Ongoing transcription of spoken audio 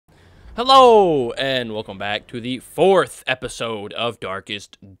Hello, and welcome back to the 4th episode of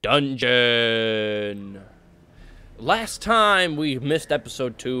Darkest Dungeon. Last time we missed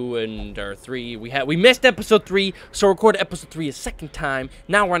episode 2 and or 3. We missed episode 3, so recorded episode 3 a second time.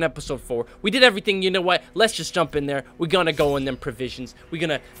 Now we're on episode 4. We did everything. You know what? Let's just jump in there. We're gonna go in them provisions. We're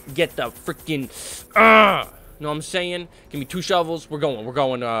gonna get the freaking know what I'm saying? Give me 2 shovels. We're going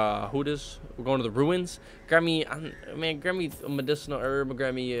Hooters. We're going to the ruins. Grab me, man, grab me a medicinal herb.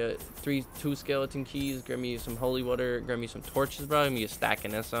 Grab me 2 skeleton keys. Grab me some holy water. Grab me some torches, bro. Give me a stack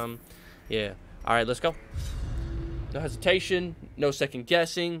and then some. Yeah. All right, let's go. No hesitation. No second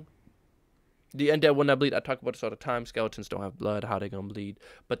guessing. The undead will not bleed. I talk about this all the time. Skeletons don't have blood. How they gonna bleed?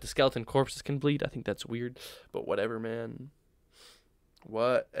 But the skeleton corpses can bleed. I think that's weird. But whatever, man.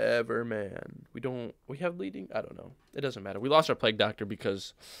 Whatever, man. We have bleeding? I don't know. It doesn't matter. We lost our plague doctor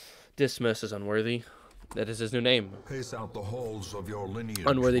because Dismas is unworthy. That is his new name. Pace out the halls of your lineage.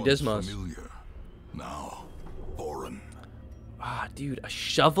 Unworthy Dismas. Familiar. Now, foreign. Ah, dude, a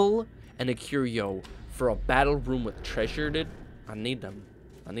shovel and a curio for a battle room with treasure, dude. I need them.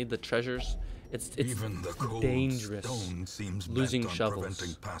 I need the treasures. It's even the cold dangerous stone seems losing bent on shovels.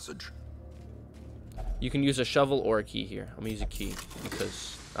 preventing passage. You can use a shovel or a key here. I'm gonna use a key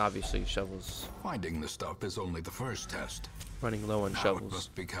because obviously shovels. Finding the stuff is only the first test. Running low on Now shovels. it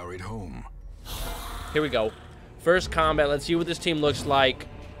must be carried home. Here we go. First combat. Let's see what this team looks like.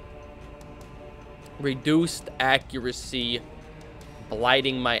 Reduced accuracy,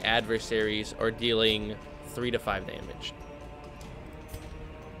 blighting my adversaries, or dealing 3 to 5 damage.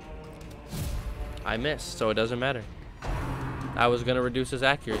 I missed, so it doesn't matter. I was gonna reduce his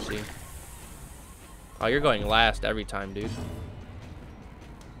accuracy. Oh, you're going last every time, dude.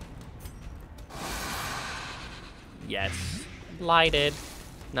 Yes. Lighted.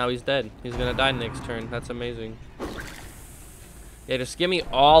 Now he's dead. He's gonna die next turn. That's amazing. Yeah, just give me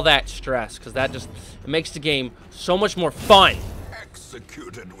all that stress, because that just it makes the game so much more fun.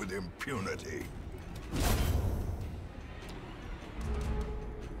 Executed with impunity.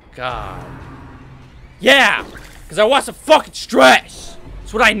 God. Yeah! Because I want some fucking stress.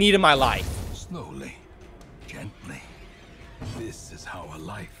 That's what I need in my life. Slowly, gently. This is how a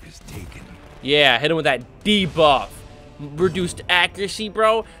life is taken. Yeah, hit him with that debuff. Reduced accuracy,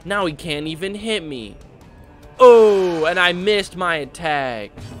 bro. Now he can't even hit me. Oh, and I missed my attack.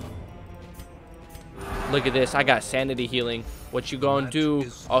 Look at this. I got sanity healing. What you gonna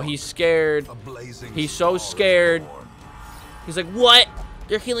do? Oh, he's scared. He's so scared. He's like, what?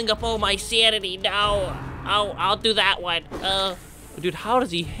 You're healing up all my sanity. No. Oh, I'll do that one. Dude, how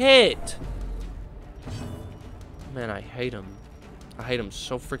does he hit? Man, I hate him. I hate him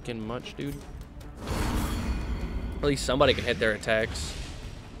so freaking much, dude. At least somebody can hit their attacks.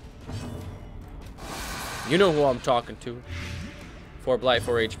 You know who I'm talking to. 4 blight,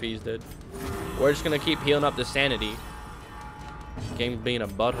 4 HP is dead. We're just gonna keep healing up the sanity. Game being a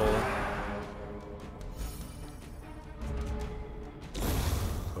butthole.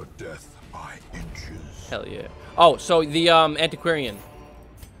 A death by inches. Hell yeah. Oh, so the antiquarian.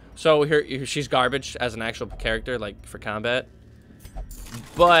 So here she's garbage as an actual character, like for combat.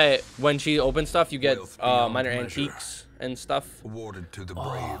 But when she opens stuff, you get minor antiques and stuff. Awarded to the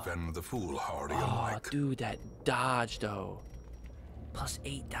brave and the foolhardy alike. Dude, that dodge though. Plus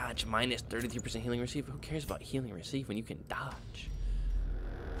 8 dodge, minus 33% healing receive. Who cares about healing receive when you can dodge?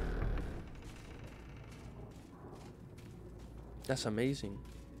 That's amazing.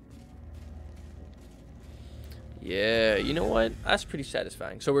 Yeah, you know what? That's pretty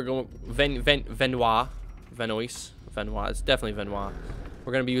satisfying. So we're going Venois. It's definitely Venois.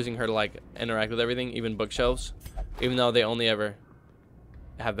 We're gonna be using her to like interact with everything, even bookshelves, even though they only ever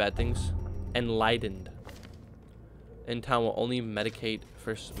have bad things. Enlightened. In town will only meditate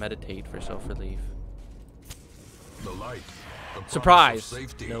for self-relief. The light. The Surprise!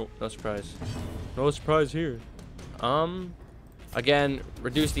 safety. No surprise. No surprise here. Again,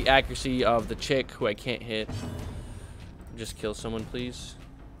 reduce the accuracy of the chick who I can't hit. Just kill someone, please.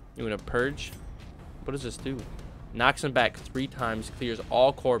 You want to purge? What does this do? Knocks him back 3 times, clears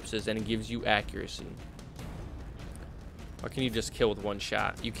all corpses, and it gives you accuracy. Or can you just kill with 1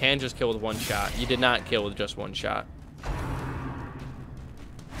 shot? You can just kill with 1 shot. You did not kill with just 1 shot.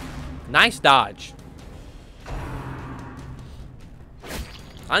 Nice dodge.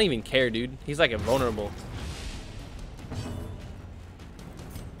 I don't even care, dude. He's like invulnerable.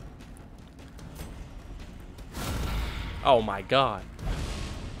 Oh my god.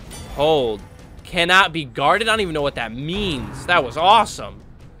 Hold. Cannot be guarded? I don't even know what that means. That was awesome.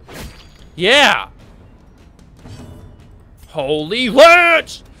 Yeah. Holy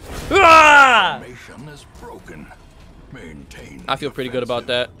Lance! Ah! Formation is broken. Maintain I feel pretty good about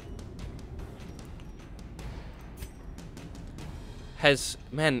that. has,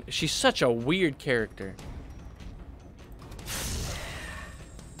 man, she's such a weird character.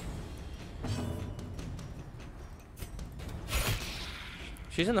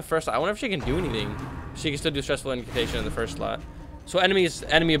 She's in the first slot. I wonder if she can do anything. She can still do stressful incantation in the first slot. So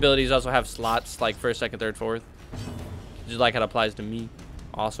enemy abilities also have slots like first, second, third, fourth. Just like how it applies to me,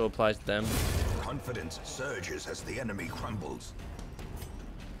 also applies to them. Confidence surges as the enemy crumbles.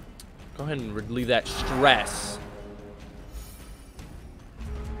 Go ahead and relieve that stress.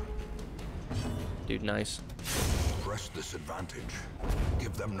 Dude, nice. Press this advantage.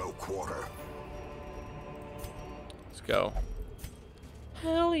 Give them no quarter. Let's go.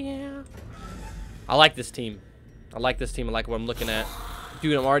 Hell yeah. I like this team. I like this team. I like what I'm looking at.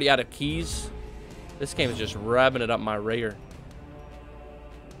 Dude, I'm already out of keys. This game is just rubbing it up my rear.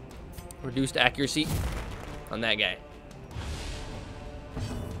 Reduced accuracy on that guy.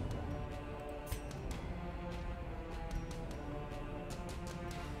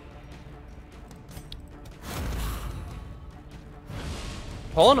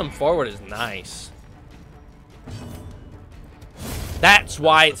 Pulling him forward is nice. That's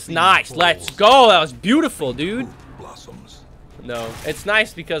why it's nice. Let's go. That was beautiful, dude. Blossoms. No, it's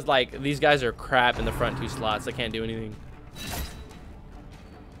nice because like these guys are crap in the front two slots. They can't do anything.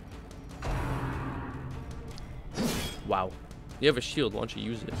 Wow. You have a shield. Why don't you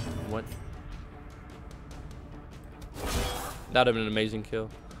use it? What? That'd have been an amazing kill.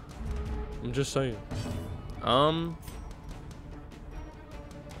 I'm just saying. Oh,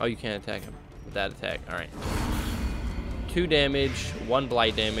 you can't attack him with that attack. All right. 2 damage, 1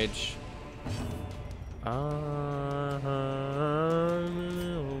 blight damage. I'm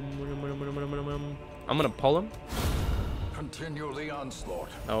gonna pull him. Continue the onslaught.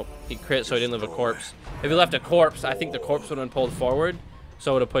 Oh, he crit, so he didn't leave a corpse. If he left a corpse, I think the corpse would have been pulled forward,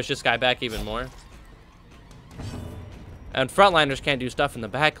 so it would have pushed this guy back even more. And frontliners can't do stuff in the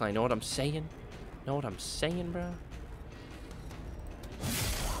back line. Know what I'm saying? Know what I'm saying, bro?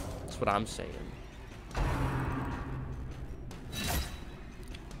 That's what I'm saying.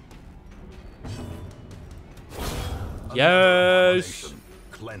 Yes.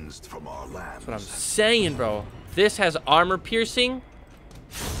 Cleansed from our lands. That's what I'm saying, bro. This has armor piercing.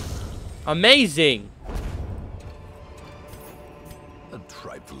 Amazing. A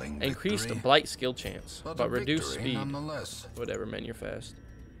trifling Increased victory, blight skill chance, but reduced victory speed. nonetheless. Whatever, man, you're fast.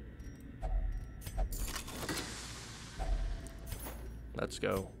 Let's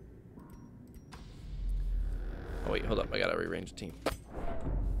go. Oh wait, hold up. I gotta rearrange the team.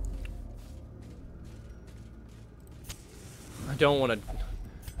 I don't want to.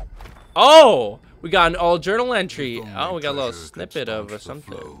 Oh, we got an all journal entry. Oh, we got a little snippet of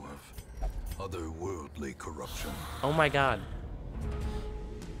something. Otherworldly corruption. Oh my god.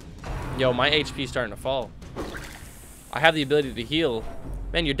 Yo, my HP's starting to fall. I have the ability to heal.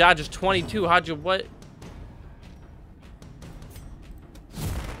 Man, your dodge is 22. How'd you what?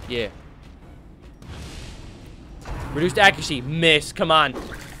 Yeah. Reduced accuracy. Miss. Come on.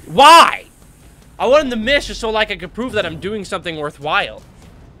 Why? I want him to miss just so like I could prove that I'm doing something worthwhile.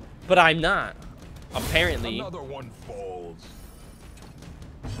 But I'm not. Apparently. Another one falls.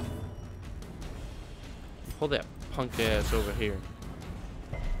 Pull that punk ass over here.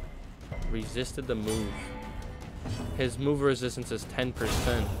 Resisted the move. His move resistance is 10%.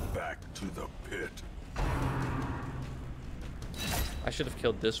 Back to the pit. I should have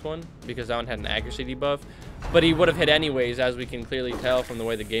killed this one because that one had an accuracy debuff. But he would have hit anyways, as we can clearly tell from the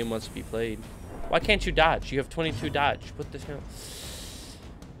way the game wants to be played. Why can't you dodge? You have 22 dodge. What the hell?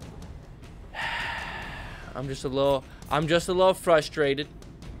 I'm just a little frustrated.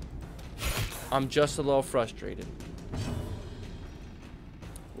 I'm just a little frustrated.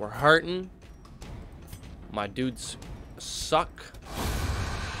 We're hurting. My dudes suck.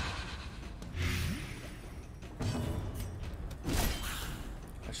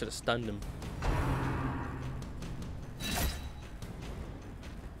 I should have stunned him.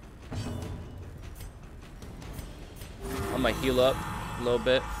 I'm gonna heal up a little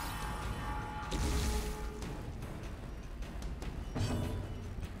bit.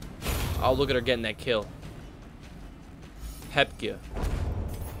 Oh, look at her getting that kill. Hepkia.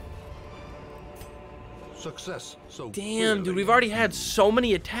 Success. So damn, dude, we've already had so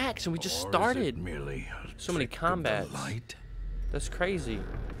many attacks and we just started. Merely so many combats. Light? That's crazy.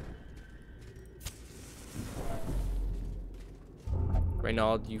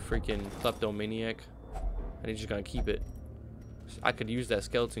 Reynald, you freaking kleptomaniac. And he's just gonna keep it. I could use that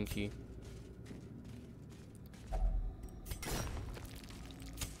skeleton key.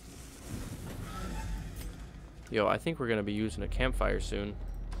 Yo, I think we're gonna be using a campfire soon.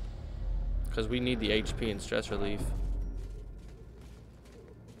 Because we need the HP and stress relief.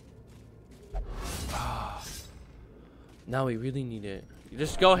 Now we really need it.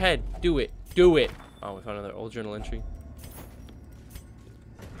 Just go ahead. Do it. Do it. Oh, we found another old journal entry.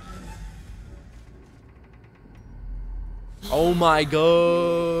 Oh my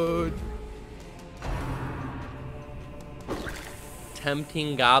god.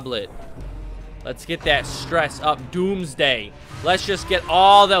 Tempting goblet. Let's get that stress up. Doomsday. Let's just get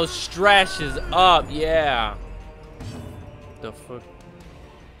all those stresses up. Yeah. The fuck?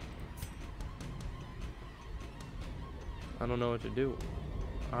 I don't know what to do.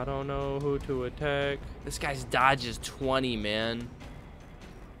 I don't know who to attack. This guy's dodge is 20, man.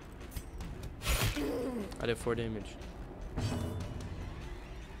 I did 4 damage.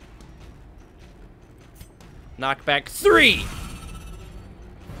 Knockback 3.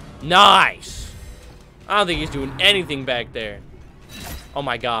 Nice. I don't think he's doing anything back there. Oh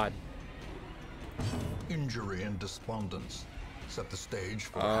my god. Injury and despondence set the stage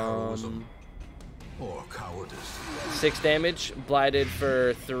for heroism or cowardice. 6 damage, blighted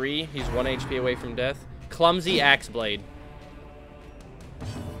for 3. He's 1 HP away from death. Clumsy axe blade.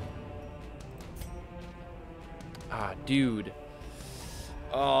 Ah, dude.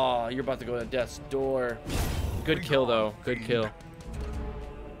 Oh, you're about to go to death's door. Good kill though. Good kill.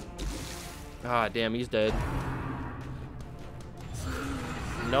 Ah, damn, he's dead.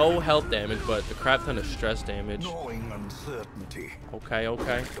 No health damage, but a crap ton of stress damage. Gnawing uncertainty. Okay,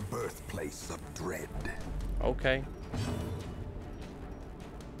 okay. The birthplace of dread. Okay.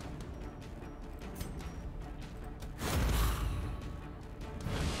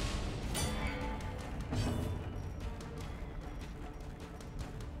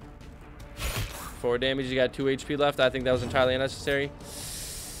 Four damage, you got 2 HP left. I think that was entirely unnecessary.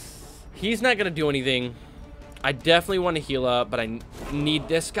 He's not gonna do anything. I definitely want to heal up, but I need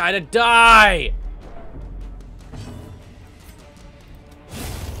this guy to die.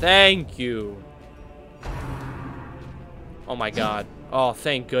 Thank you. Oh my god. Oh,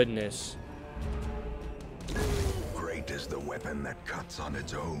 thank goodness. Great is the weapon that cuts on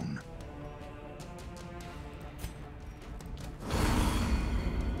its own.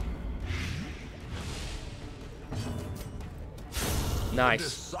 Nice.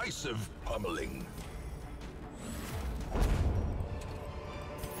 Decisive pummeling.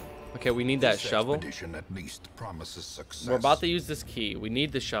 Okay, we need that This shovel. expedition at least promises success. We're about to use this key. We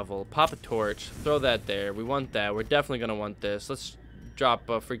need the shovel. Pop a torch. Throw that there. We want that. We're definitely going to want this. Let's drop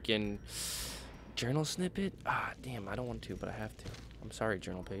a freaking journal snippet. Ah, damn. I don't want to, but I have to. I'm sorry,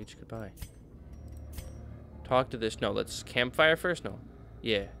 journal page. Goodbye. Talk to this. No, let's campfire first. No.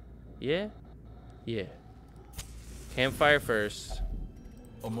 Yeah. Yeah? Yeah. Campfire first.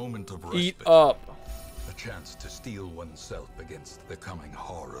 A moment of respite. Eat up. A chance to steel oneself against the coming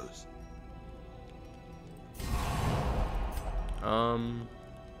horrors.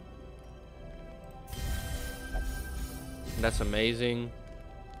 That's amazing.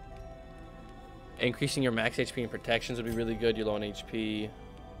 Increasing your max HP and protections would be really good. You're low on HP.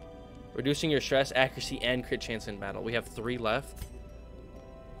 Reducing your stress, accuracy, and crit chance in battle. We have 3 left.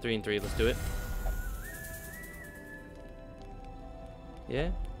 3 and 3. Let's do it.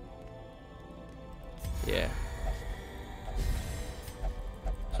 Yeah? Yeah.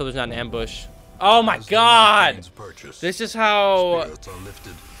 So there's not an ambush. Oh my god! This is how...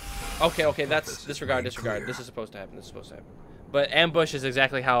 Okay, okay, that's... Disregard. This is supposed to happen. But ambush is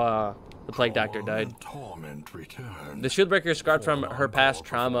exactly how the Plague Doctor died. The Shieldbreaker is scarred from her past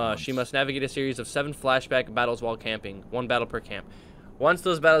trauma. She must navigate a series of 7 flashback battles while camping. 1 battle per camp. Once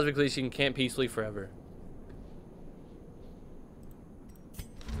those battles are completed, she can camp peacefully forever.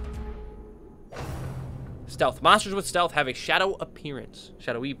 Stealth. Monsters with stealth have a shadowy appearance.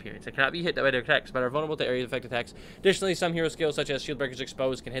 They cannot be hit by their attacks, but are vulnerable to area effect attacks. Additionally, some hero skills such as Shieldbreaker's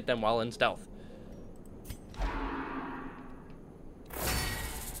Exposed can hit them while in stealth.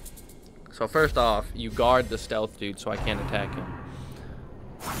 So first off, you guard the stealth dude so I can't attack him.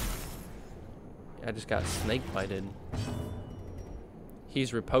 I just got snake bited.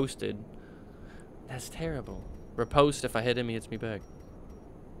 He's riposted. That's terrible. Riposte, if I hit him, he hits me back.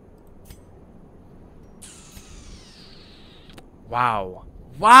 Wow.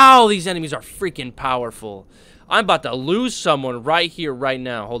 Wow, these enemies are freaking powerful. I'm about to lose someone right here, right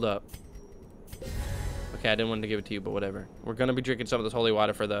now. Hold up. Okay, I didn't want to give it to you, but whatever. We're going to be drinking some of this holy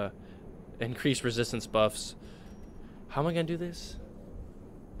water for the increased resistance buffs. How am I going to do this?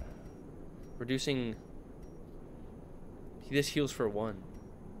 Reducing... This heals for 1.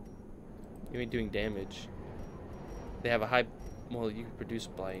 You ain't doing damage. They have a high... Well, you can produce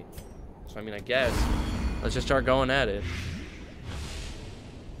blight. So, I mean, I guess. Let's just start going at it.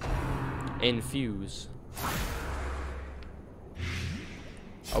 Infuse.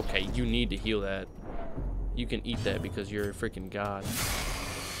 Okay, you need to heal that. You can eat that because you're a freaking god.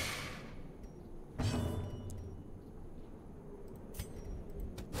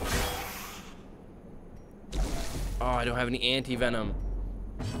 Oh, I don't have any anti-venom.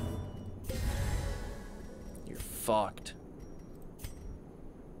 You're fucked.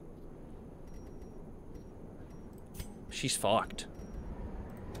 She's fucked.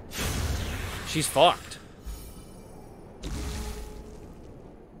 She's fucked.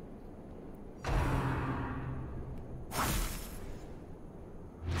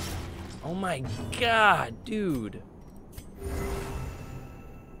 Oh my god, dude.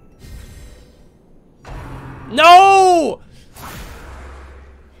 No!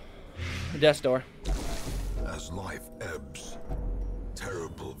 Death's door. As life ebbs,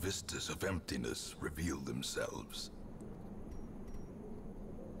 terrible vistas of emptiness reveal themselves.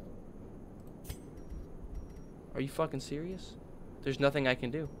 Are you fucking serious? There's nothing I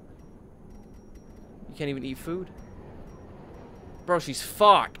can do. You can't even eat food. Bro, she's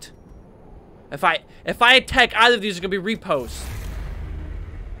fucked. If I attack either of these, it's gonna be reposts.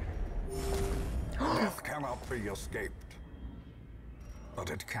 Death cannot be escaped, but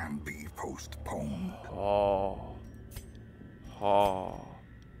it can be postponed. Oh. Oh.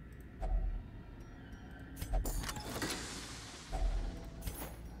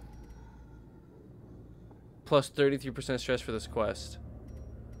 Plus 33% stress for this quest.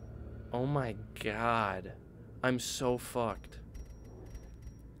 Oh my god. I'm so fucked.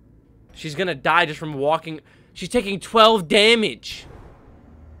 She's gonna die just from walking. She's taking 12 damage.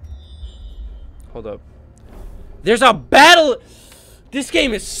 Hold up. There's a battle. This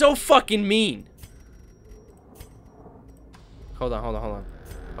game is so fucking mean. Hold on.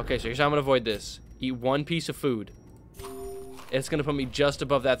 Okay, so here's how I'm gonna avoid this. Eat one piece of food. It's gonna put me just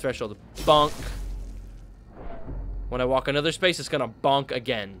above that threshold. Bonk. When I walk another space, it's gonna bonk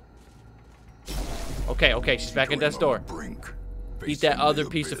again. Okay, she's back at death's door. Eat that other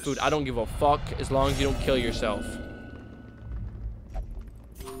piece of food. I don't give a fuck as long as you don't kill yourself.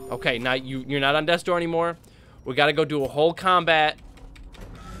 Okay, now you're not on death's door anymore. We gotta go do a whole combat.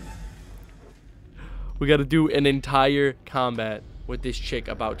 We gotta do an entire combat with this chick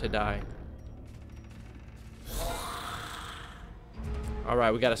about to die. All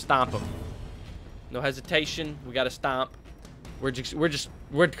right, we gotta stomp him. No hesitation. We gotta stomp. We're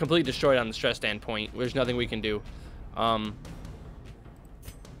completely destroyed on the stress standpoint. There's nothing we can do.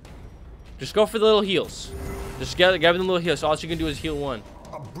 Just go for the little heals. Just grab the little heals. So all you can do is heal one.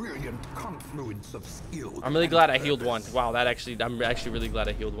 A brilliant confluence of skill. I'm really glad I healed one. Wow, I'm actually really glad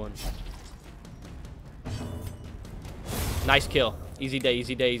I healed one. Nice kill. Easy day,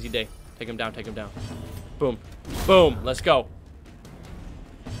 easy day, easy day. Take him down, take him down. Boom. Boom. Let's go.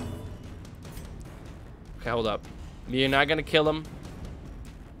 Okay, hold up. You're not gonna kill him.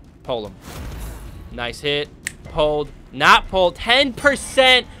 Pull him. Nice hit. Pulled. Not pulled.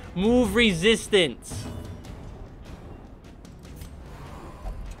 10% move resistance.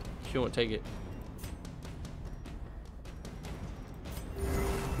 She won't take it.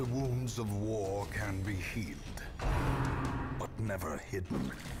 The wounds of war can be healed, but never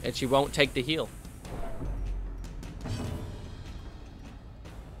hidden. And she won't take the heal.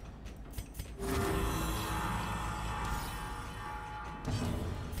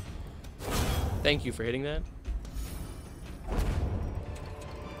 Thank you for hitting that.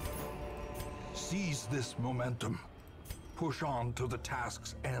 Seize this momentum. Push on to the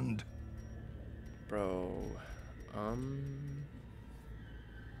task's end. Bro,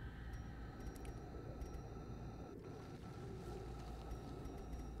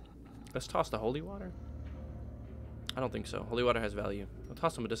 let's toss the holy water. I don't think so. Holy water has value. I'll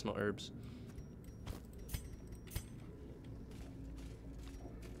toss some medicinal herbs.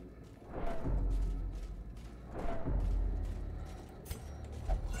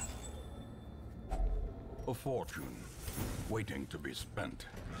 A fortune waiting to be spent.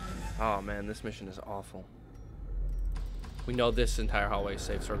 Oh man, this mission is awful. We know this entire hallway is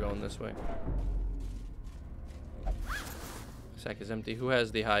safe, so we're going this way. Sack is empty. Who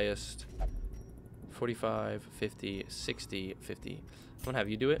has the highest? 45, 50, 60, 50. I'm gonna have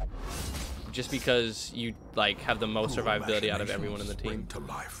you do it. Just because you like have the most survivability out of everyone in the team. To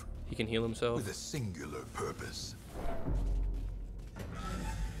life He can heal himself. with a singular purpose.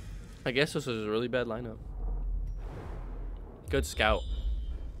 I guess this was a really bad lineup. Good scout.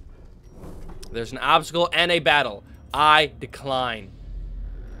 There's an obstacle and a battle. I decline.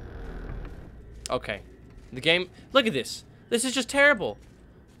 Okay. The game... Look at this. This is just terrible.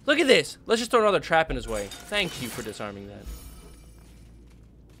 Look at this. Let's just throw another trap in his way. Thank you for disarming that.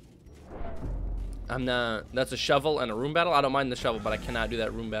 I'm not... That's a shovel and a room battle. I don't mind the shovel, but I cannot do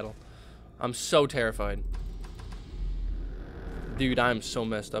that room battle. I'm so terrified. Dude, I'm so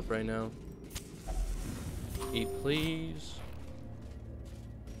messed up right now. Eat, please.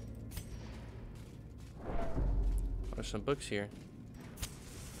 There's some books here.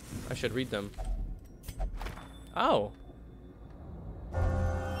 I should read them. Oh.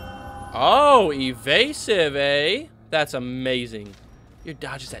 Oh, evasive, eh? That's amazing. Your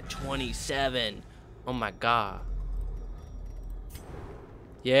dodge is at 27. Oh my god.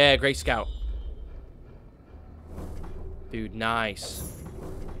 Yeah, great scout. Dude, nice.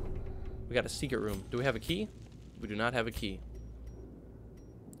 We got a secret room. Do we have a key? We do not have a key.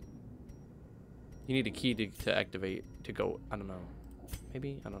 You need a key to activate, to go, I don't know.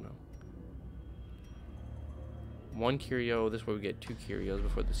 Maybe? I don't know. 1 curio. This is where we get 2 curios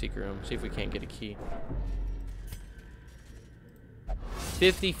before the secret room. See if we can't get a key.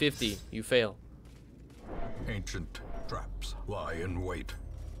 50-50. You fail. Ancient traps lie in wait,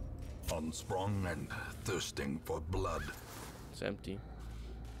 unsprung and thirsting for blood. It's empty.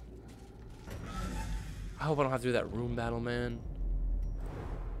 I hope I don't have to do that room battle, man.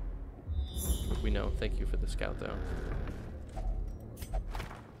 We know. Thank you for the scout, though.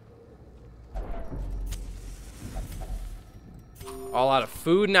 All out of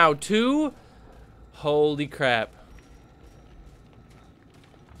food now, too? Holy crap.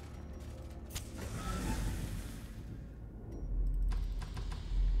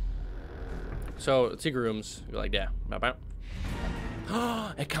 So, secret rooms. You're like, yeah.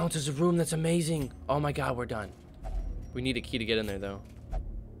 It counts as a room. That's amazing. Oh my god, we're done. We need a key to get in there, though.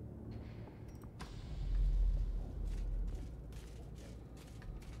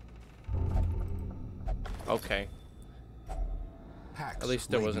 Okay. At least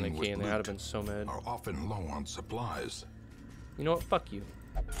there wasn't a key in there. I'd have been so mad. Are often low on supplies. You know what? Fuck you.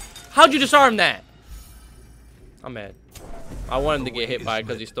 How'd you disarm that? I'm mad. I wanted to get hit by it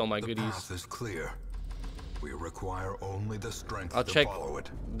because he stole my goodies. The path is clear. We require only the strength I'll to check follow it.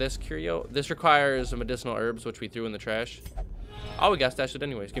 this curio. This requires medicinal herbs, which we threw in the trash. Oh, we got stashed it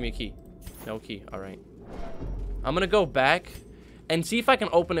anyways. Give me a key. No key. All right. I'm gonna go back and see if I can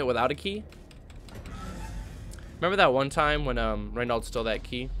open it without a key. Remember that one time when Reynolds stole that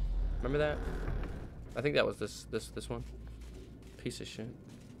key? Remember that? I think that was this one. Piece of shit.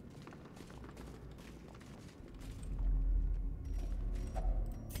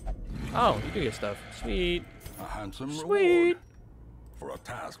 Oh, you can get stuff. Sweet. A handsome Sweet. reward for a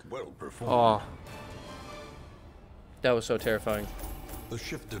task well performed. Oh. That was so terrifying. The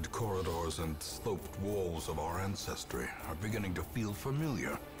shifted corridors and sloped walls of our ancestry are beginning to feel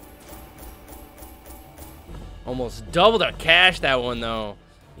familiar. Almost doubled our cash that one though.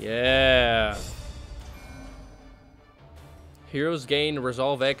 Yeah. Heroes gain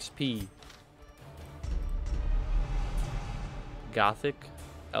resolve XP. Gothic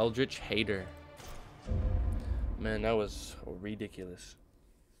Eldritch Hater. Man, that was ridiculous.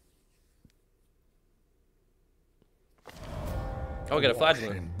 Oh, we got a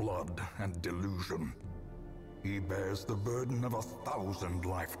flagellant. In blood and delusion, he bears the burden of 1,000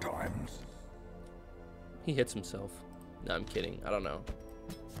 lifetimes. He hits himself. No, I'm kidding. I don't know.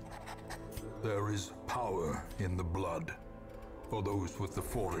 There is power in the blood for those with the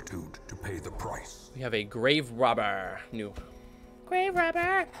fortitude to pay the price. We have a grave robber. New. Grave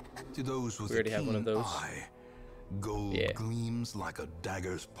robber. To those with We already a have one of keen those. eye, gold gleams like a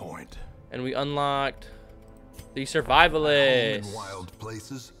dagger's point. And we unlocked the Home survivalist. in wild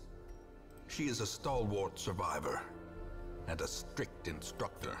places, she is a stalwart survivor and a strict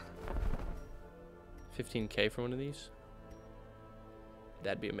instructor. 15K for one of these.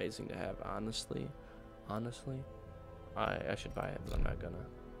 That'd be amazing to have, honestly. Honestly. I should buy it, but I'm not gonna.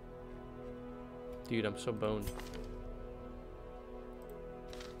 Dude, I'm so boned.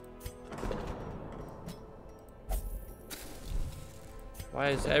 Why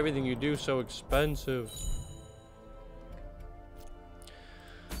is everything you do so expensive?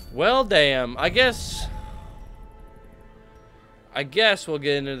 Well, damn. I guess we'll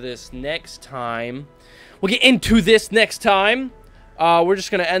get into this next time. We'll get into this next time. We're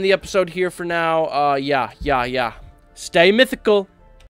just gonna end the episode here for now. Yeah. Stay mythical.